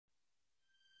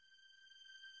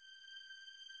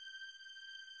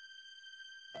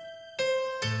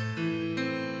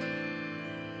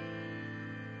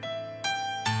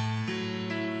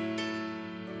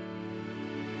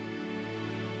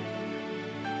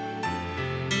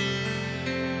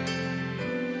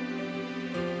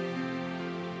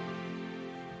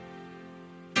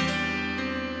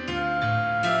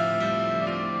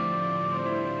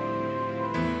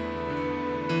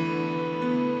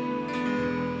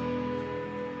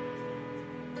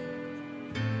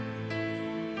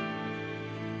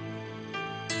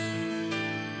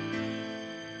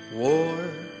War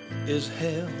is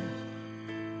hell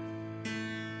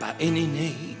by any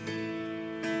name,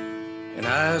 and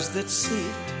eyes that see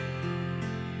it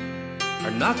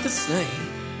are not the same.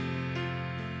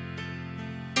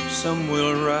 Some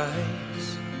will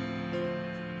rise,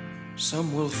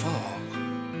 some will fall,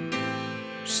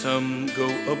 some go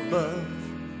above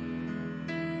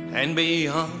and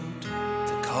beyond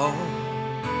the call.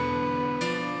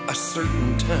 A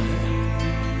certain time,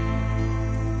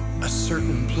 a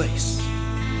certain place,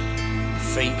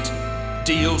 fate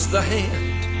deals the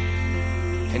hand,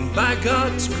 and by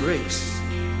God's grace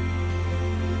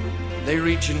they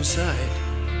reach inside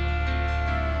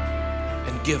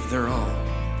and give their all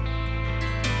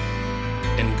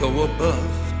and go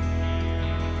above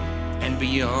and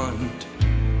beyond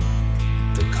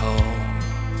the call.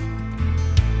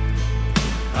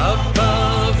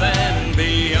 Above and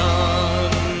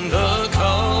beyond the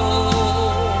call,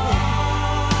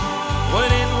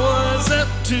 when it was up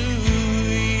to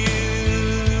you,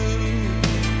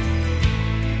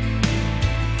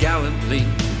 gallantly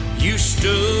you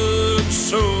stood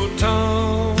so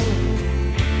tall,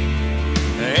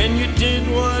 and you did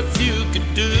what you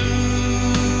could do.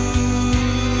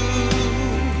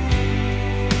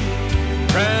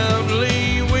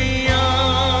 Proudly we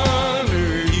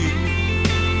honor you,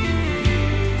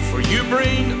 for you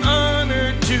bring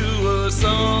honor to us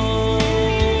all.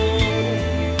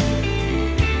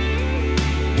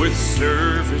 With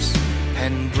service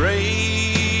and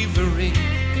bravery,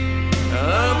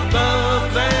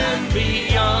 above and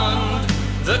beyond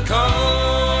the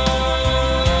call.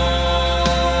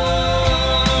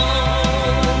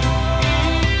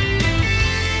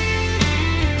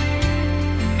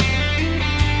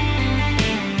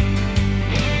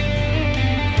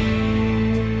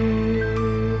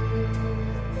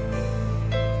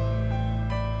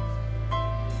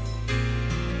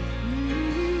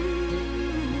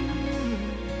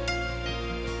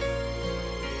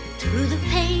 Through the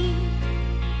pain,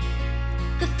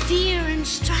 the fear and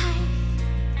strife,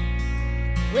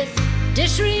 with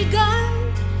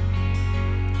disregard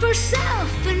for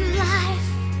self and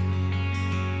life,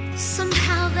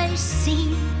 somehow they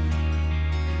seem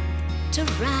to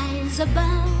rise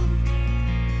above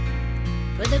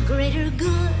for the greater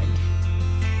good,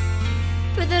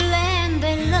 for the land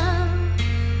they love.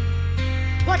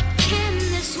 What can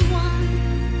this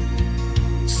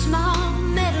one small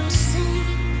medal say?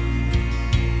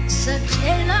 Such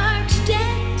a large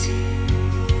debt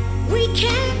we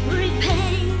can't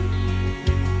repay,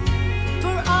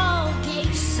 for all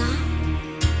gave some,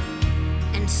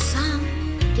 and some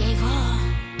gave all.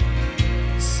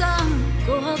 Some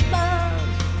go above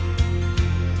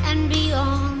and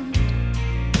beyond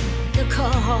the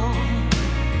call.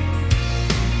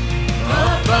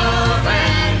 Above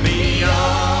and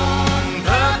beyond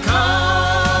the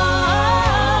call,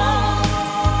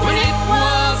 when it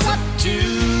was up to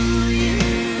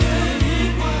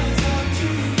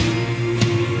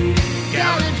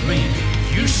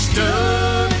you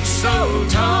stood so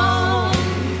tall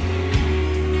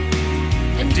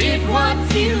and did what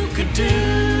few could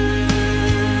do.